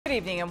Good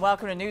evening and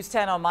welcome to News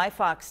 10 on My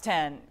Fox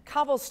 10.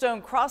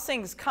 Cobblestone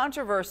Crossings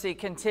controversy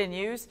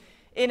continues.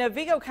 In a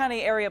Vigo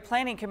County Area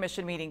Planning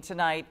Commission meeting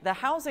tonight, the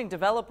housing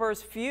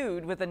developers'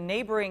 feud with a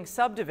neighboring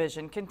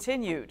subdivision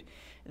continued.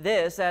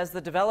 This as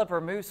the developer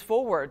moves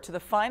forward to the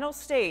final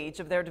stage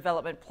of their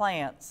development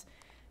plans.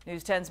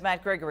 News 10's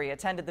Matt Gregory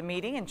attended the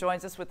meeting and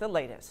joins us with the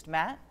latest.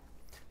 Matt?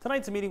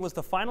 Tonight's meeting was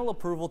the final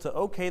approval to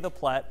okay the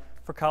plat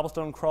for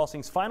Cobblestone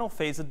Crossing's final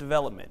phase of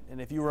development. And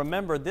if you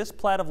remember, this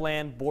plat of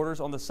land borders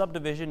on the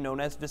subdivision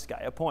known as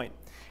Vizcaya Point.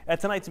 At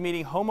tonight's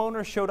meeting,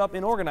 homeowners showed up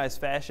in organized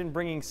fashion,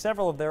 bringing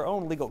several of their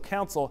own legal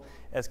counsel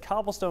as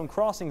Cobblestone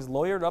Crossings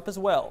lawyered up as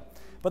well.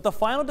 But the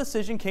final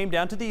decision came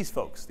down to these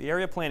folks, the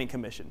Area Planning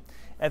Commission.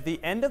 At the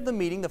end of the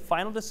meeting, the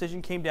final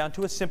decision came down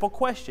to a simple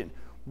question.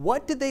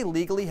 What did they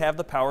legally have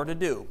the power to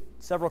do?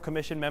 Several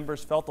commission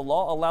members felt the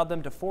law allowed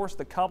them to force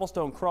the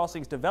Cobblestone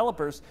Crossings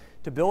developers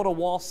to build a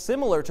wall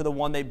similar to the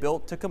one they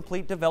built to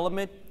complete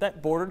development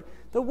that bordered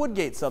the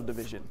Woodgate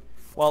subdivision.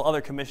 While other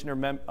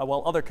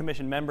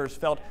commission members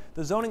felt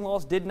the zoning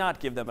laws did not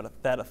give them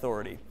that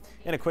authority.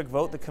 In a quick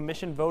vote, the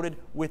commission voted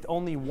with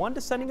only one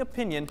dissenting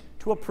opinion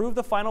to approve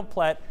the final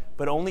plat,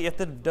 but only if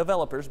the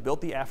developers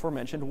built the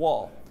aforementioned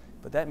wall.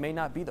 But that may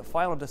not be the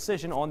final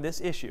decision on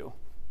this issue.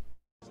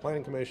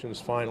 Planning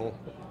Commission's final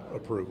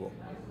approval,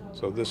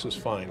 so this is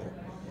final.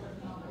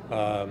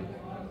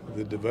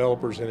 The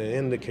developers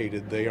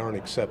indicated they aren't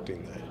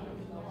accepting that.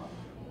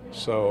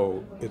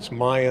 So it's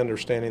my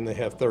understanding they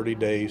have 30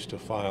 days to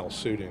file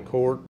suit in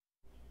court.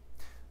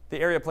 The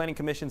Area Planning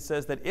Commission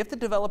says that if the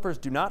developers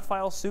do not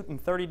file suit in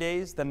 30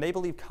 days, then they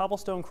believe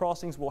Cobblestone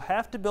Crossings will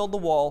have to build the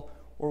wall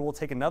or will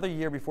take another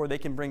year before they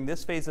can bring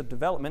this phase of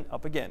development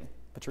up again.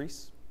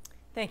 Patrice?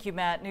 Thank you,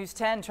 Matt. News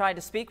 10 tried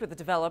to speak with the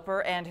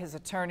developer and his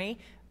attorney.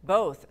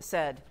 Both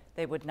said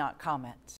they would not comment.